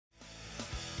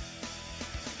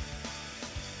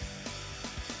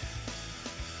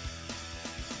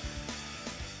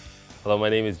Hello, my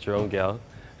name is Jerome Gayle,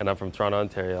 and I'm from Toronto,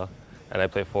 Ontario, and I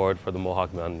play forward for the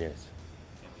Mohawk Mountaineers.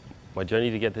 My journey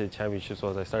to get to the championships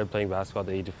was I started playing basketball at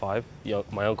the age of 5.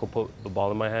 My uncle put the ball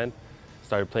in my hand,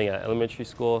 started playing at elementary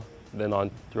school, then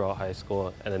on throughout high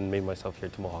school, and then made myself here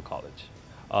to Mohawk College.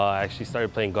 I actually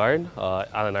started playing guard.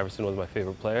 Allen Iverson was my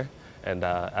favorite player, and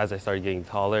as I started getting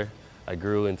taller, I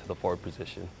grew into the forward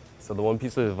position. So the one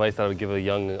piece of advice that I would give a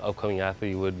young upcoming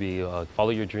athlete would be follow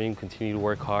your dream, continue to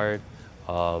work hard,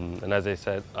 and as I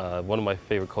said, one of my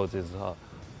favorite quotes is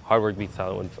hard work beats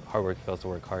talent when hard work fails to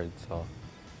work hard. So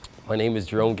my name is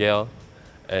Jerome Gayle,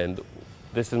 and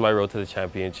this is my road to the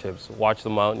championships. Watch the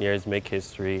Mountaineers make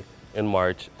history in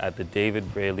March at the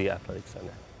David Braley Athletic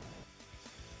Center.